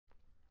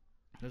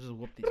Let's just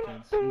whoop these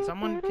kids. Can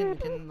someone can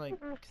someone like,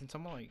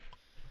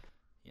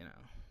 you know,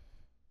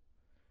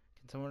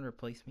 can someone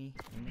replace me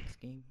in the next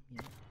game? You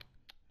know?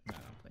 No, I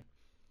don't play.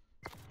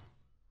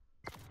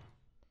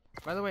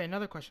 By the way,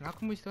 another question: how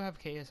come we still have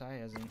KSI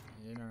as in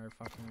our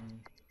fucking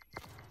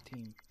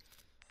team?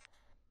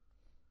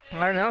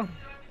 I don't know.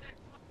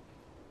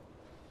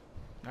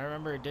 I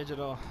remember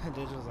Digital's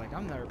like,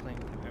 I'm never playing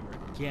with him ever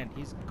again.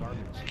 He's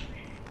garbage.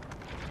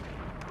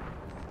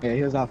 Yeah,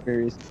 he was off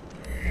furious.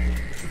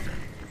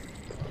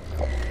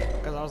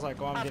 Because I was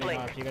like, well, I'm getting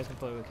off. You guys can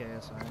play with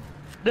KSI.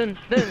 Dun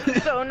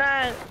dun so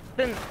nice.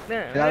 Dun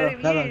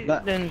dun.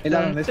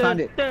 Let's pound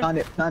it. Pound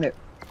it.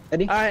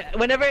 Ready? Alright,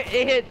 whenever it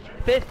hits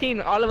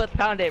 15, all of us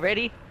pound it.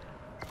 Ready?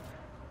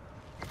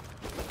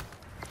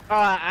 Oh,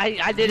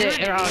 I did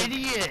it wrong.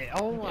 Idiot!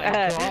 Oh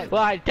my god.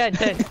 Well, 10.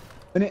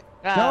 When it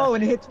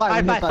when it hits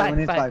 5. When it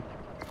hits 5.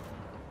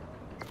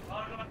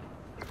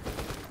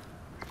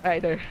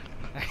 Alright, there.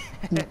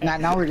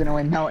 Now we're gonna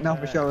win. Now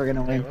for sure we're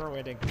gonna win. We're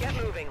winning. Get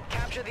moving.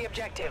 Capture the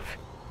objective.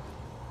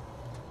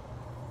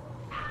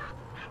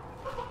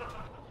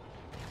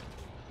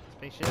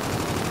 Spaceship.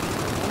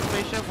 One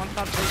spaceship, one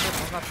stop spaceship,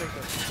 one stop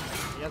spaceship.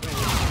 He has me.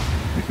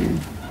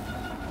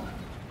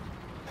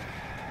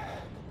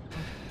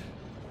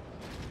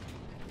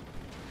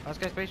 Last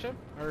guy spaceship?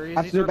 Or is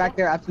Absolute back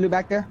there. Absolute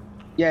back there.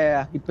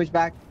 Yeah. He pushed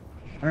back.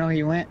 I don't know where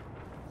he went.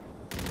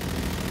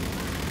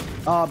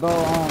 Oh, bro.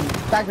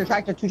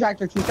 Tractor. Two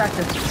tractor.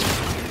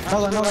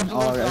 Hold on.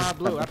 Oh,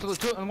 blue. Absolute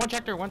two. And one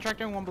tractor and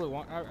one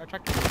blue.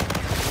 Tractor.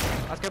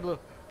 Last guy blue.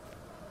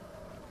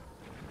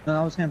 No,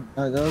 that was him.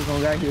 That was the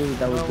guy who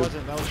that was. No, it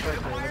wasn't. That was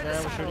tractor. The guy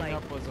I was shooting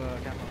up was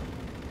Capo.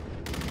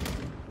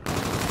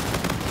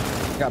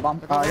 Got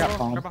bomb. Oh, I got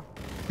bomb.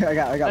 I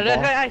got bomb.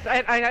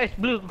 I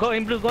blue.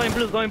 Going blue.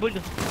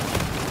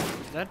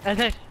 That's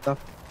nice.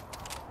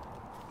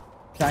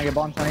 Trying to get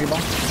bomb.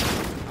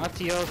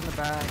 RTO's in the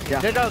back.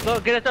 Yeah. Get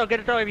it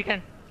throw if you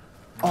can.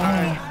 Oh.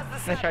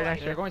 Nice try.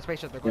 They're going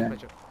spaceship. They're going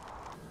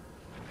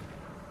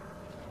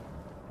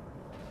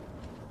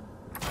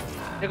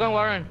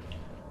Warren.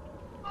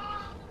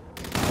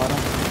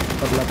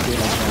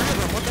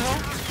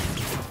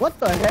 What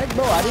the heck,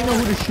 bro? I didn't know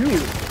who to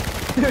shoot.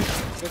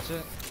 Good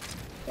shit.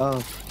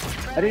 Oh.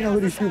 I didn't know who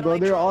to shoot, bro.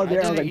 They were all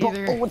there. I was like,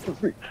 oh, what the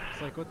freak?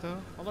 It's like, what the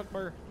hell? Oh, look,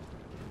 burr.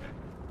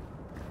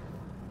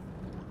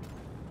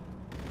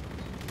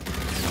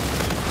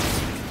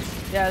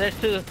 Yeah, there's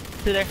two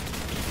there.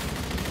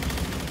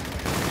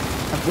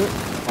 I'm good.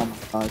 Oh my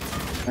gosh.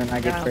 And I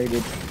get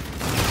traded.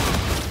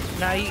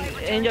 Nah,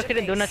 Angel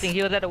couldn't do nothing.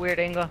 He was at a weird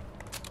angle.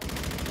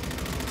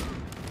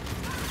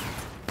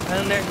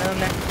 None there.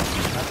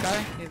 That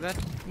guy? He's dead?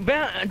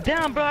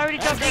 Damn, bro. I already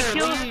got 8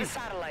 kills.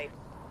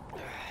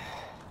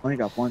 Only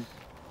got one.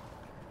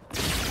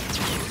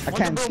 I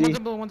can't see.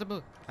 One's a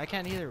blue. I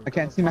can't either. I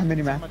can't see my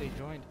mini map. Somebody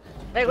joined.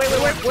 Hey, wait.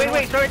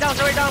 Throw it down.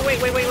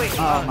 Wait.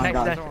 Oh my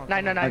god. No.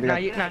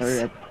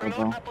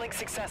 Remote uplink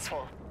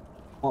successful.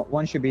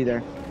 One should be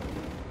there.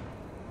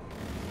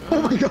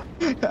 Oh my god.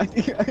 I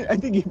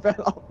think he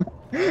fell off.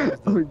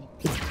 Oh,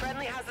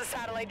 Friendly has the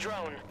satellite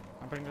drone.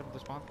 I'm putting it up the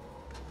spawn.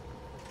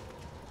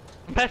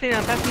 I'm passing it.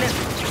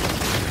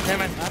 Never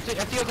mind.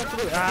 FTO's up to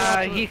blue.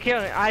 He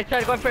killed me. I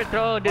tried going for a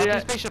throw, dude. All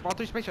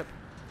three spaceship.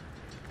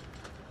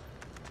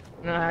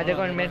 No, they're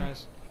going mid.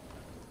 Nice.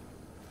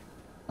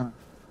 I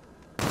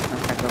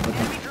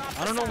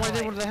don't know why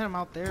they would let him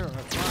out there. He was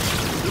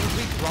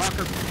weak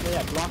blocker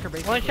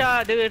basically. One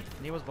shot, dude.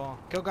 And he was ball.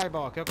 Kill guy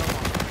ball. We've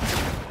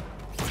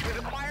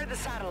acquired the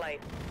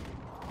satellite.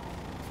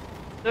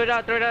 Throw it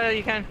out if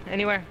you can.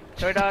 Anywhere.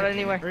 Throw it out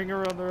anywhere. Ring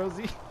around the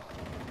Rosie.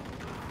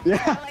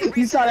 yeah,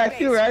 you saw that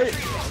too, right?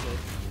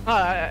 Oh,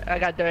 I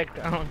got direct.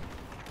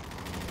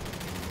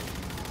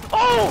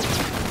 Oh!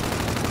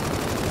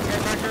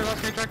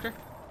 Okay, tractor.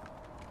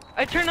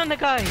 I turned on the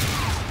guy.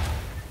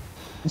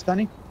 He's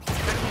stunning.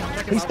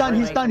 He's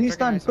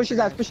stunned. Push his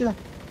ass. Where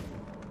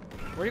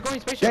are you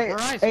going, spaceship? Hey,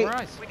 We're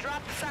eyes. We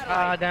dropped the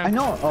satellite. Damn. I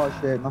know. Oh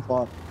shit, my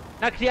fault.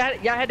 Actually,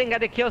 yeah, I hadn't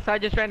got a kill, so I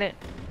just ran it.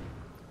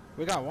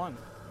 We got one.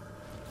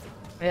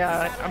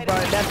 Yeah, bro,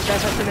 that's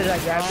as soon as I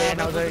grabbed it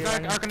and I was already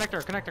running. Our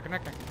connector. That's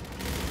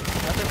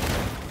it.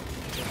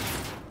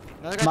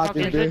 Another guy Not top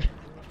this in. big.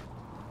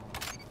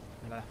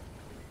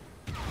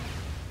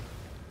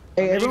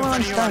 Hey, everyone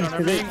on stun,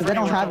 because they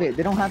don't have it.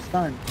 They don't have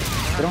stun.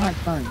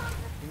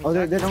 Oh,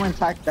 they don't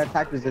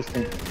attack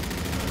resistant.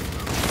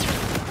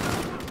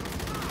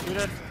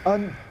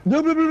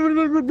 No. Go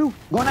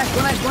nice.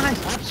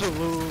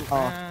 Absolute,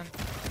 Oh. man.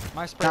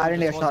 My spray Nah, I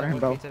didn't just get shot at wasn't him,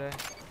 with bro. me today.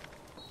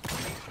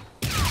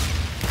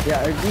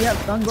 Yeah, if we have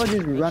stun, go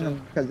just run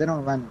them, because they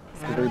don't run.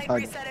 They're Satellite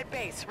target. reset at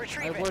base. I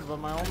Retrieve it. would, but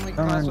my only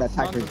Don't run class that with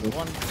stun attack was resist.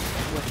 one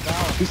with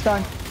Val. He's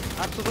stunned.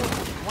 Absolute.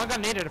 One got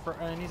naded for,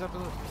 and he's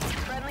absolute.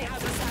 Friendly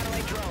has the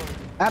satellite drone.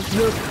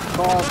 Absolute.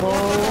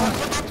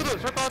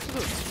 Circle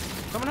absolute.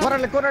 Someone help.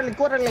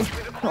 Córrele.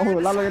 Oh,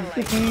 Lalo get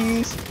the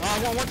pickies.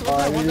 One to the Oh,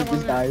 side, one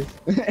these guys.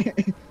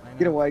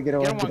 Get away. Get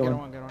one.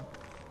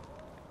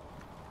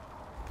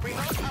 Remote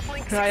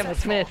uplink I am a successful.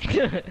 Smith.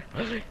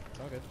 It's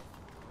all good.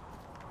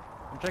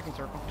 I'm checking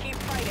circle. Keep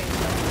fighting.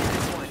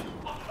 This one.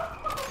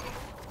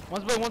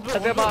 One's blue, one's blue. I'll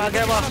get a ball, I'll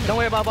get a ball. Don't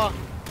worry about ball.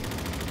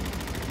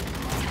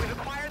 We've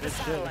acquired the Good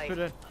shit, satellite. let's do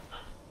that.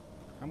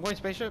 I'm going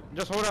spaceship.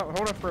 Just hold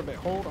up for a bit.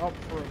 Hold up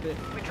for a bit.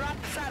 We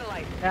dropped the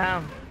satellite.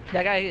 Damn.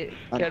 That guy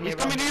killed me, He's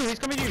bro. coming to you, he's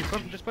coming to you.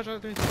 Come, just push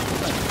out 3. Get it,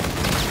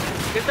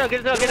 get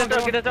it, get it,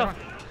 get it. I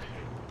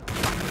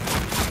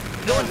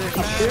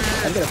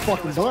get a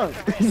fucking dog.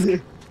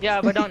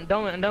 Yeah, but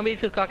don't be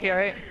too cocky,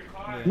 alright?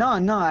 No,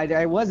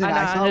 I wasn't.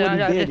 I saw what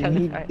he did, and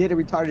he did a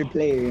retarded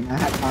play, and I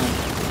had time.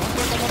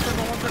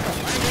 One circle.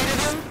 I needed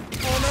him.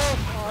 Oh no.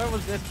 Oh, that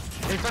was it.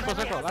 Hey, circle,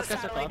 Friendly circle. has Last the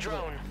guy circle. satellite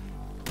drone.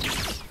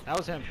 That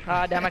was him.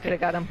 Ah, damn, I could've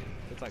got him.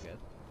 It's all good.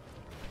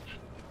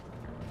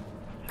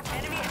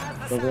 Enemy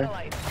has the Over there.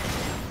 satellite.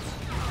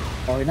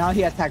 Oh, now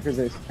he has tac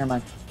resist. Never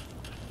mind.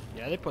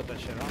 Yeah, they put that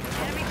shit on.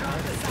 Enemy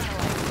dropped the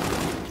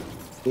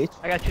satellite. Bitch.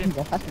 I got you.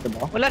 Don't pass me the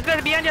ball. Well, let's go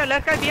behind you,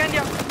 let's go behind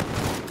you. He's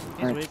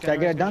Alright, weak. should I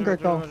get a dunk or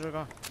go?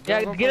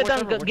 Yeah, Go, get it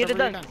whichever, done, get it whichever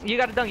done. you can. You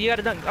got it done, you got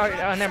it done.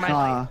 Alright, never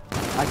mind.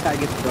 I gotta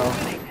get the ball.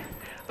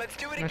 Let's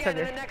do it That's again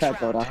in okay. the next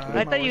That's all round.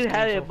 right. I thought you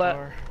had it, but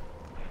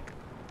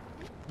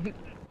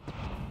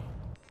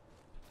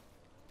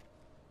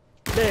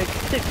big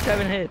 6,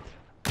 7 hits.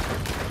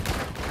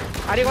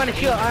 I didn't want to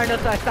shoot Arnold,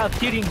 so I stopped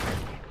shooting.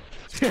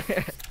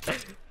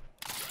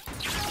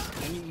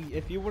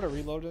 If you would have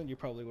reloaded, you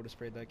probably would have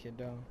sprayed that kid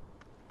down.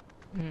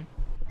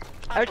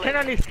 I turned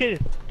on these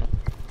kids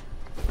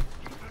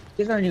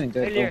These aren't even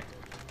good. earlier.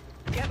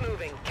 Get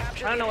moving.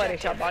 Capture I don't know why they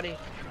objective. shot bodies.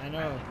 I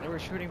know. They were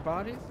shooting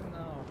bodies? No.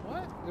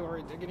 What?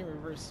 They're getting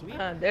reverse sweep?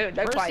 They're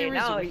First quiet series,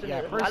 now.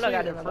 yeah, I look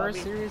at them.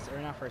 first series, or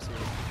not first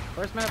series.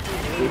 First map, we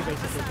Enemy has the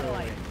basically threw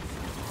away.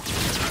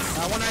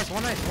 satellite.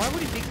 One ice. Why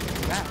would he pick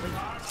that?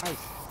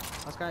 Ice.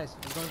 Let's guys.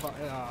 He's going for,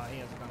 he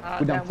has a gun. Ah,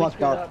 We done damn, fucked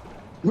screwed up.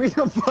 We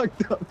done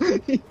fucked up. We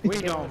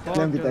don't fuck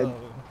Let me tell you. up.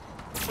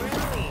 We're in the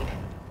lead.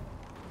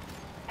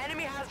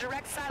 Enemy has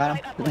direct Adam,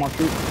 satellite come on, uplink.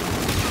 shoot.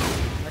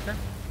 Connector?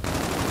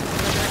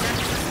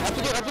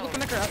 After the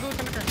connector.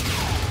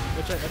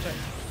 Good check.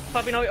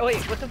 Popping away. Oh,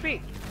 wait, what's the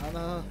feet?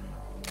 Drop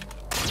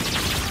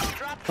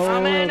Oh,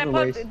 Oh man, I the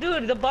popped. waste.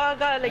 Dude, the ball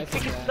got like I see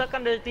freaking that. stuck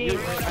on the thing.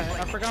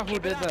 I forgot who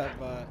did that,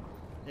 but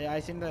yeah, I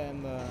seen that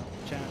in the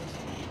chat.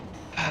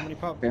 Somebody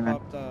popped Okay, man.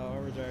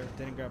 overdrive,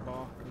 didn't grab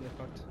ball, really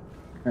fucked.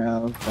 Yeah,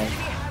 okay. Enemy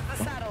has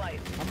the satellite.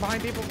 I'm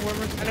behind people,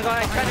 whoever's Trying to go I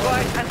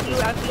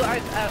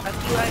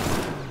flew.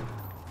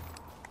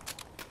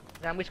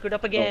 Damn, we screwed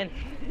up again.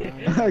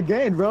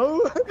 Again, bro.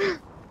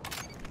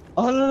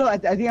 Oh no, I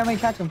think I might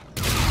catch him.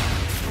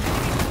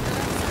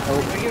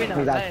 We're giving Oh,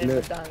 up. that's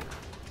lit.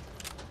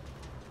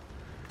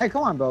 Hey,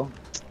 come on, bro.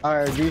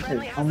 Alright, do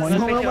Friendly shit. has No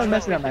the one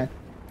messing up, man.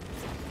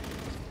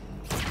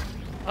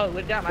 Oh,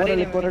 we're down. I Quarterly, didn't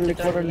even quarterly, mean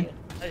to quarterly. touch it.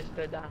 I just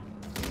stood down.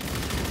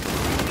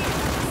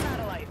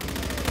 Satellite.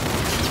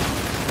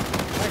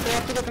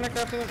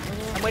 connector.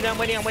 I'm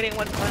waiting.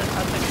 One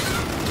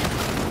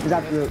second. He's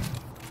absolute.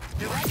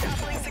 Direct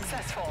uplink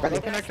successful. Go Go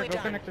Nicely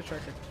done. connector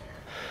tracker.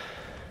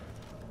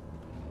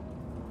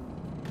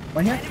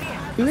 One here? Enemy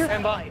has Two the here?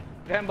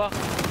 Grand ball.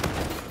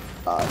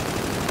 Oh,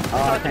 I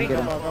can't get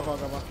him. Go ball.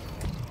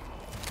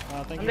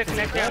 Thank I'm you the for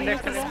your- connector. I'm the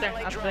Use the connector.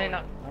 satellite I'm drone. playing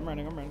up. I'm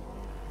running.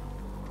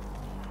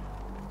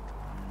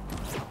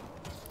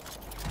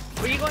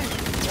 Where you going?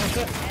 Oh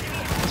shit.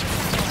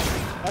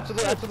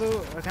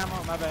 Absolute.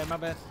 Camo, my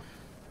bad.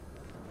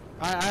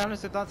 I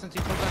honestly thought since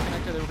you put that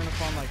connector they were gonna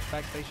spawn like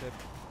back spaceship.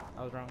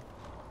 I was wrong.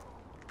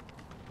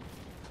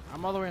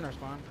 I'm all the way in our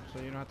spawn, so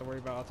you don't have to worry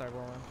about outside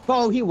rolling.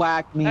 Oh, he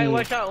whacked me. Hey,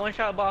 one shot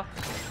ball.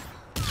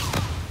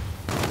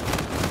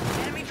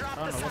 Enemy dropped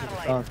I the don't know what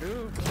satellite. Oh.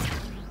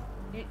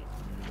 Dude,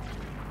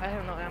 I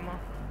have no ammo.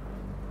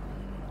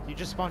 you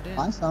just spawned in.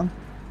 Find some.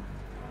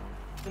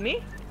 To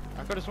me?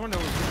 I could have sworn there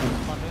was people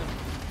that spawned in.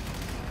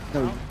 No.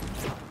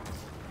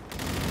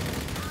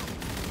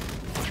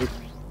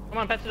 Come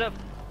on, patch it up.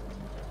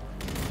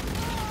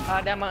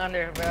 Damn, I'm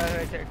under.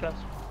 Right there, close.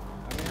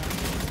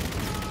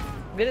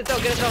 Get it though.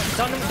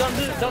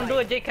 Don't do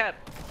a J-cap.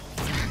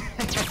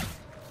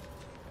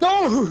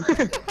 No!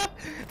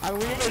 I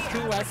believe there's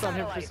 2 wax on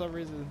him for some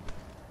reason.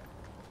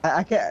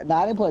 I can't.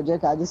 Nah, I didn't pull a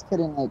jerk. I just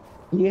couldn't, like,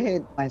 he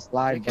hit my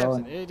slide, J-Cap's bro.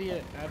 an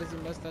idiot. How does he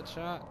miss that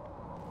shot?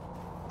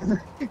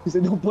 He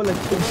said, don't pull a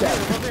jerk They're shot.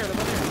 both there.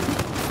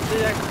 See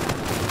there.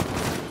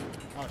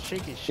 Oh,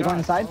 shaky shot. You go on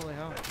the side? Holy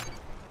hell.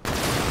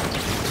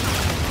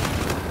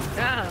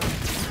 Damn.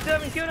 Still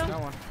haven't killed him?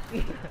 That one.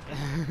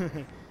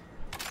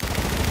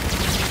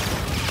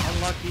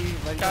 Unlucky.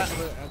 Let you go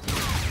Absolute.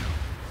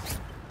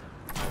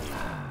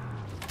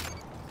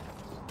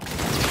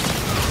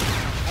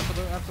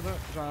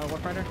 What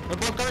fighter? They're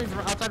both coming from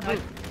outside blue.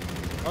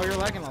 Oh, you're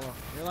lagging, Lalo.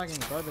 You're lagging.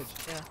 Garbage.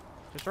 Yeah.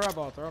 Just throw a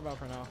ball for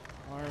now.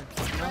 Or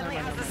Friendly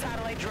has the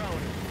satellite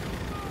drone.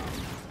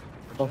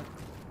 Oh.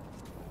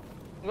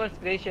 I'm going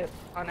spaceship.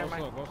 Oh, never Go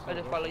mind. slow, go I'll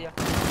just slow. follow you.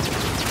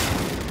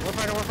 What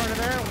fighter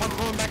there? One's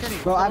going back in.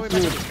 Bro,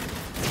 absolute.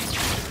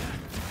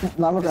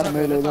 Lalo got him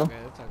earlier, It's all though.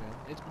 good.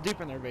 It's deep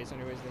in their base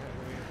anyways. They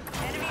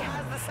have Enemy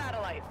has the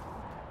satellite.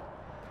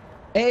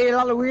 Hey,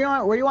 Lalo,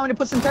 where do you want me to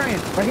put Centurion?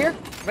 Right here?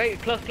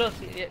 Right, close.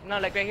 Yeah, no,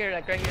 like right here,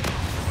 I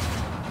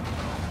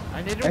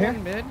did Right here?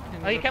 one mid.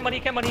 Oh, he came on.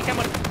 Enemy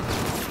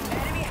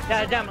has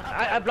Yeah, the damn.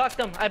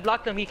 hostile I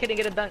blocked him. He couldn't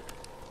get it done.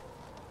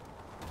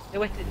 They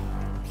wasted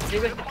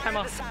time Acquire the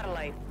off.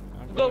 satellite.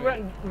 Go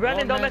run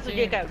and don't mess with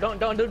J-Cap.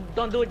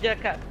 Don't do it,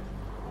 J-Cap.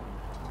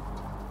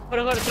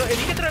 Hold on. If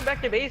you can throw it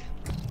back to base.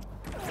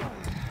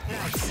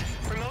 Nice.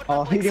 Remote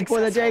Oh, he uplink didn't pull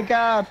the successful.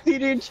 Jacob. He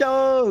didn't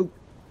choke.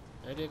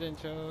 I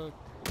didn't choke.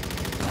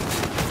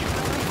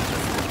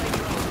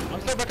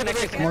 I'm still back in the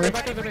base. More. I'm still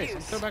back in the base.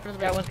 I'm still back in the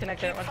Yeah, base. one's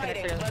connected. Keep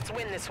fighting. Let's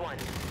win this one.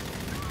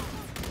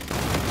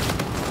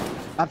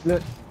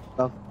 Absolute.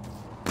 Oh.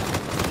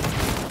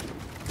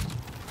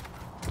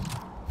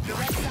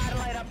 Direct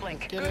satellite uplink.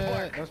 Get Good it.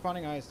 work. They're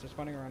spawning ice. They're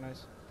spawning around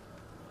ice.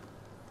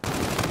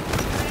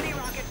 Trinity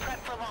rocket prep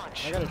for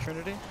launch. I got a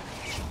Trinity.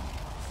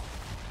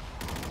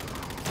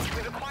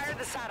 We've acquired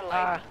the satellite.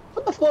 Ah,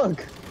 What the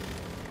fuck?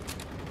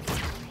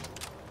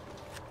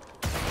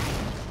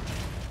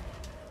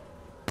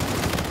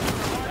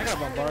 I got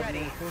bombarded.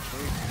 Ready.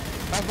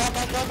 Pass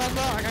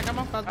ball. I got come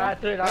on. Pass ball.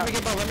 threw it Let out. me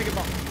get ball. I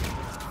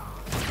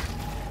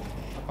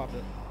popped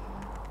it. I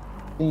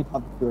think he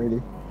popped it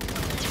already.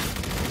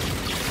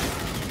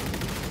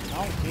 I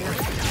don't care.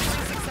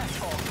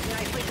 Successful.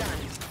 Nicely done.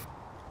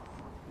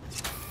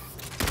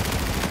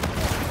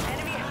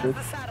 Enemy has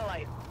the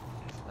satellite.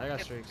 I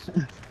got streaks.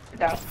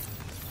 down.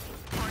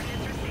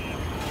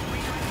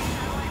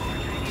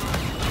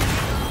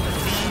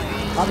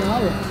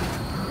 Lalo.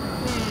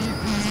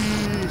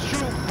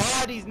 Shoot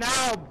bodies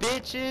now,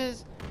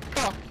 bitches.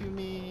 Fuck you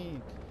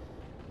mean.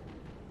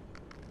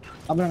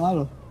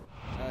 Lalo.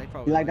 He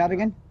probably You like that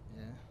again?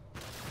 Yeah.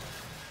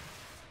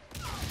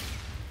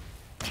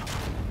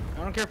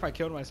 I don't care if I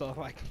killed myself.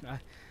 I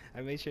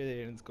made sure they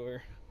didn't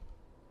score.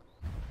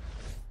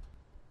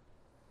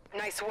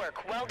 Nice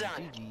work. Well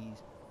done.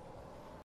 GG's.